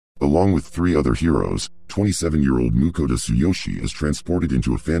Along with 3 other heroes, 27-year-old Mukoda Tsuyoshi is transported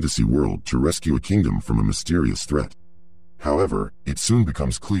into a fantasy world to rescue a kingdom from a mysterious threat. However, it soon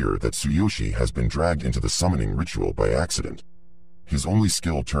becomes clear that Tsuyoshi has been dragged into the summoning ritual by accident. His only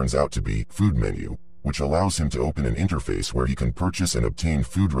skill turns out to be food menu, which allows him to open an interface where he can purchase and obtain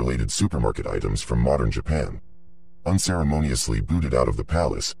food-related supermarket items from modern Japan. Unceremoniously booted out of the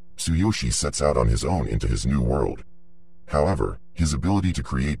palace, Tsuyoshi sets out on his own into his new world. However, his ability to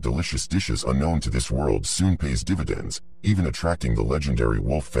create delicious dishes unknown to this world soon pays dividends, even attracting the legendary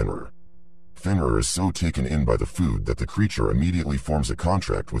wolf Fenrir. Fenrir is so taken in by the food that the creature immediately forms a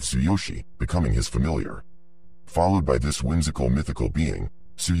contract with Tsuyoshi, becoming his familiar. Followed by this whimsical mythical being,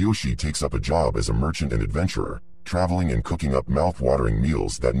 Tsuyoshi takes up a job as a merchant and adventurer, traveling and cooking up mouth-watering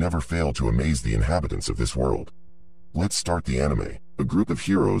meals that never fail to amaze the inhabitants of this world. Let's start the anime. A group of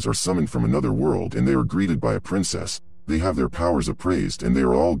heroes are summoned from another world and they are greeted by a princess. They have their powers appraised and they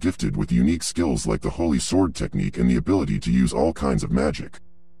are all gifted with unique skills like the holy sword technique and the ability to use all kinds of magic.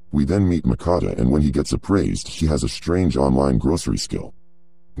 We then meet Mukata, and when he gets appraised, he has a strange online grocery skill.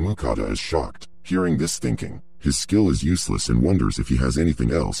 Mukata is shocked, hearing this, thinking his skill is useless, and wonders if he has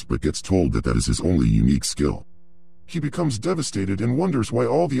anything else, but gets told that that is his only unique skill. He becomes devastated and wonders why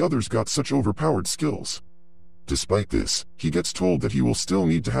all the others got such overpowered skills. Despite this, he gets told that he will still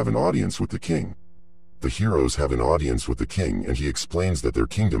need to have an audience with the king. The heroes have an audience with the king and he explains that their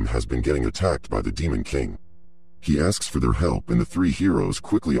kingdom has been getting attacked by the Demon King. He asks for their help and the 3 heroes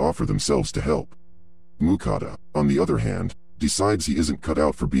quickly offer themselves to help. Mukata, on the other hand, decides he isn't cut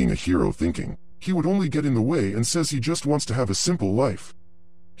out for being a hero, thinking he would only get in the way, and says he just wants to have a simple life.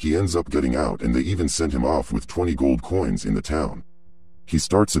 He ends up getting out and they even send him off with 20 gold coins in the town. He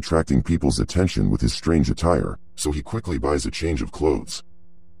starts attracting people's attention with his strange attire, so he quickly buys a change of clothes.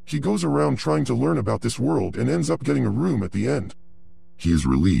 He goes around trying to learn about this world and ends up getting a room at the end. He is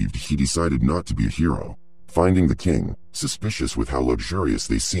relieved he decided not to be a hero. Finding the king, suspicious with how luxurious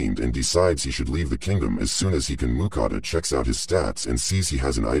they seemed, and decides he should leave the kingdom as soon as he can. Mukata checks out his stats and sees he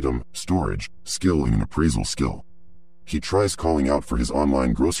has an item, storage, skill and an appraisal skill. He tries calling out for his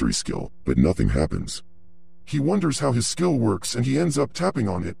online grocery skill, but nothing happens. He wonders how his skill works and he ends up tapping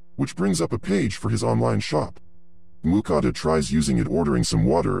on it, which brings up a page for his online shop. Mukata tries using it, ordering some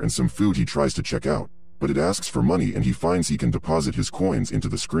water and some food. He tries to check out, but it asks for money and he finds he can deposit his coins into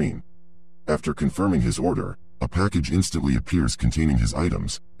the screen. After confirming his order, a package instantly appears containing his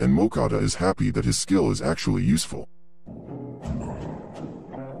items, and Mukata is happy that his skill is actually useful.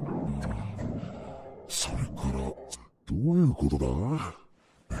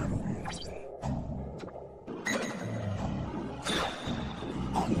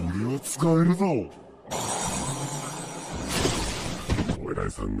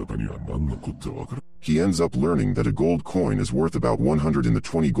 He ends up learning that a gold coin is worth about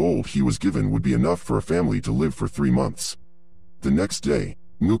 120 gold. He was given would be enough for a family to live for 3 months. The next day,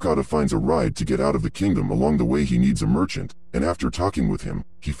 Mukata finds a ride to get out of the kingdom. Along the way he needs a merchant, and after talking with him,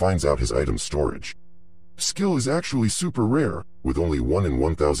 he finds out his item storage skill is actually super rare, with only 1 in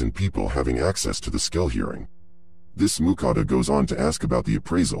 1,000 people having access to the skill hearing. This Mukata goes on to ask about the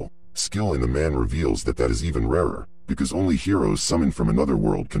appraisal skill, and the man reveals that that is even rarer, because only heroes summoned from another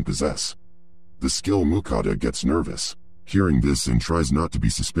world can possess the skill. Mukata gets nervous, hearing this, and tries not to be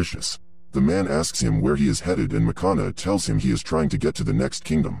suspicious. The man asks him where he is headed, and Mukata tells him he is trying to get to the next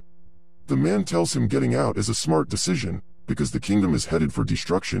kingdom. The man tells him getting out is a smart decision, because the kingdom is headed for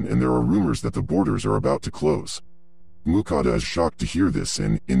destruction and there are rumors that the borders are about to close. Mukata is shocked to hear this,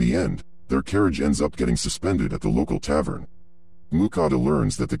 and, in the end, their carriage ends up getting suspended at the local tavern. Mukata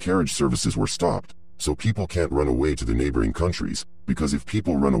learns that the carriage services were stopped, so people can't run away to the neighboring countries, because if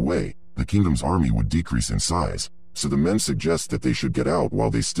people run away, the kingdom's army would decrease in size. So the men suggest that they should get out while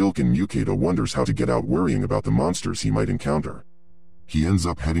they still can. Mukata wonders how to get out, worrying about the monsters he might encounter. He ends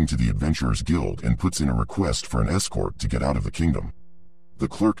up heading to the Adventurers Guild and puts in a request for an escort to get out of the kingdom. The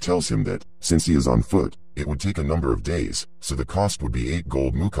clerk tells him that, since he is on foot, it would take a number of days, so the cost would be 8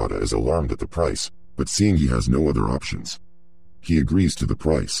 gold. Mukata is alarmed at the price, but seeing he has no other options, he agrees to the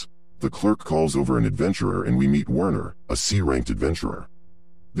price. The clerk calls over an adventurer and we meet Werner, a C-ranked adventurer.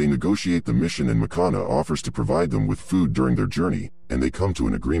 They negotiate the mission and Mukata offers to provide them with food during their journey, and they come to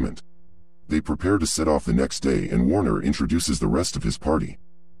an agreement. They prepare to set off the next day and Werner introduces the rest of his party.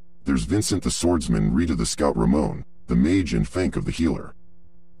 There's Vincent the swordsman, Rita the scout, Ramon, the mage, and Fank of the healer.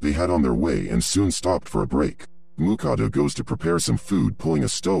 They head on their way and soon stopped for a break. Mukata goes to prepare some food, pulling a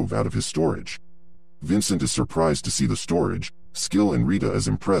stove out of his storage. Vincent is surprised to see the storage skill and Rita is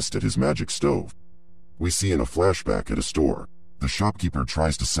impressed at his magic stove. We see in a flashback at a store, the shopkeeper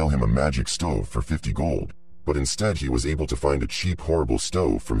tries to sell him a magic stove for 50 gold, but instead he was able to find a cheap horrible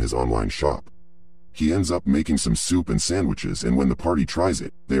stove from his online shop. He ends up making some soup and sandwiches, and when the party tries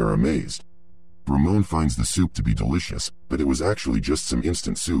it, they are amazed. Ramon finds the soup to be delicious, but it was actually just some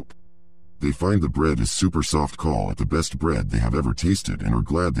instant soup. They find the bread is super soft, call it the best bread they have ever tasted, and are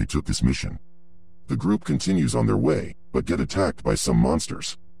glad they took this mission. The group continues on their way, but get attacked by some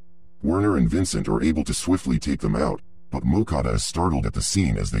monsters. Werner and Vincent are able to swiftly take them out, but Mokata is startled at the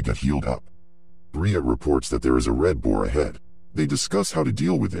scene as they get healed up. Bria reports that there is a red boar ahead. They discuss how to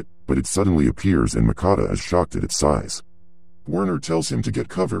deal with it, but it suddenly appears and Mokata is shocked at its size. Werner tells him to get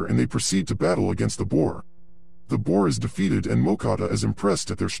cover and they proceed to battle against the boar. The boar is defeated and Mokata is impressed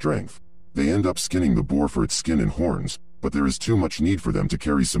at their strength. They end up skinning the boar for its skin and horns, but there is too much need for them to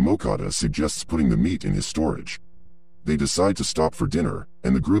carry, so Mokata suggests putting the meat in his storage. They decide to stop for dinner,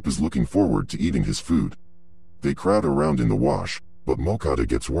 and the group is looking forward to eating his food. They crowd around in the wash, but Mokata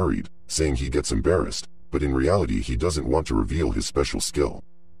gets worried, saying he gets embarrassed, but in reality he doesn't want to reveal his special skill.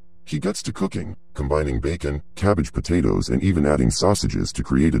 He gets to cooking, combining bacon, cabbage, potatoes, and even adding sausages to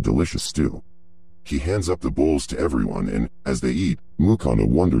create a delicious stew. He hands up the bowls to everyone and, as they eat, Mokata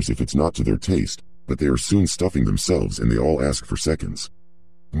wonders if it's not to their taste, but they are soon stuffing themselves and they all ask for seconds.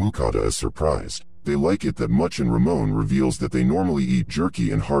 Mokata is surprised. They like it that much, and Ramon reveals that they normally eat jerky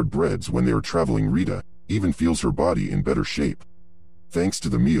and hard breads when they are traveling. Rita even feels her body in better shape. Thanks to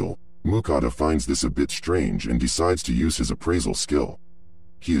the meal, Mokata finds this a bit strange and decides to use his appraisal skill.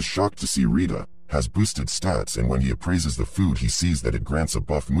 He is shocked to see Rita has boosted stats, and when he appraises the food he sees that it grants a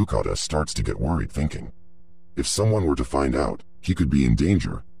buff. Mokata starts to get worried, thinking if someone were to find out, he could be in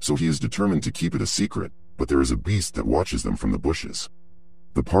danger, so he is determined to keep it a secret, but there is a beast that watches them from the bushes.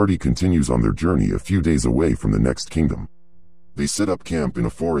 The party continues on their journey a few days away from the next kingdom. They set up camp in a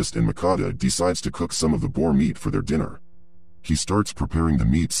forest and Mokata decides to cook some of the boar meat for their dinner. He starts preparing the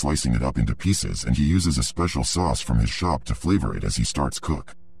meat, slicing it up into pieces, and he uses a special sauce from his shop to flavor it as he starts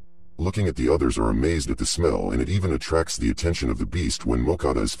cook. Looking at the others are amazed at the smell, and it even attracts the attention of the beast. When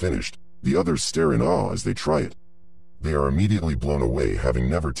Mokata is finished, the others stare in awe as they try it. They are immediately blown away, having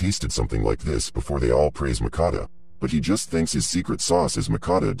never tasted something like this before. They all praise Mokata, but he just thanks his secret sauce as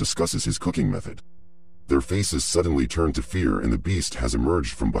Mokata discusses his cooking method. Their faces suddenly turn to fear and the beast has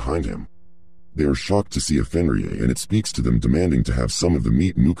emerged from behind him. They are shocked to see a Fenrir and it speaks to them, demanding to have some of the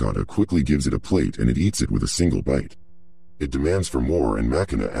meat. Mokata quickly gives it a plate and it eats it with a single bite. It demands for more and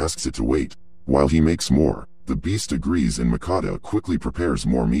Makina asks it to wait, while he makes more. The beast agrees and Mokata quickly prepares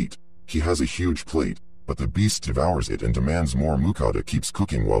more meat. He has a huge plate, but the beast devours it and demands more. Mokata keeps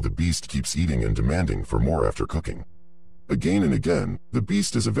cooking while the beast keeps eating and demanding for more after cooking. Again and again, the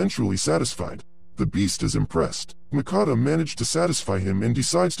beast is eventually satisfied. The beast is impressed. Mokata managed to satisfy him and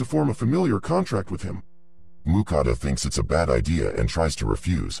decides to form a familiar contract with him. Mokata thinks it's a bad idea and tries to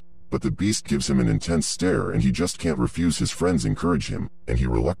refuse, but the beast gives him an intense stare and he just can't refuse. His friends encourage him, and he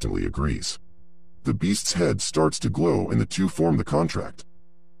reluctantly agrees. The beast's head starts to glow and the two form the contract.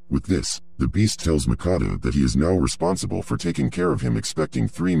 With this, the beast tells Mokata that he is now responsible for taking care of him, expecting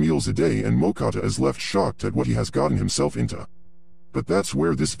 3 meals a day, and Mokata is left shocked at what he has gotten himself into. But that's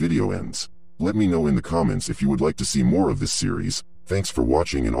where this video ends. Let me know in the comments if you would like to see more of this series. Thanks for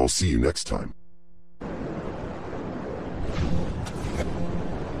watching and I'll see you next time.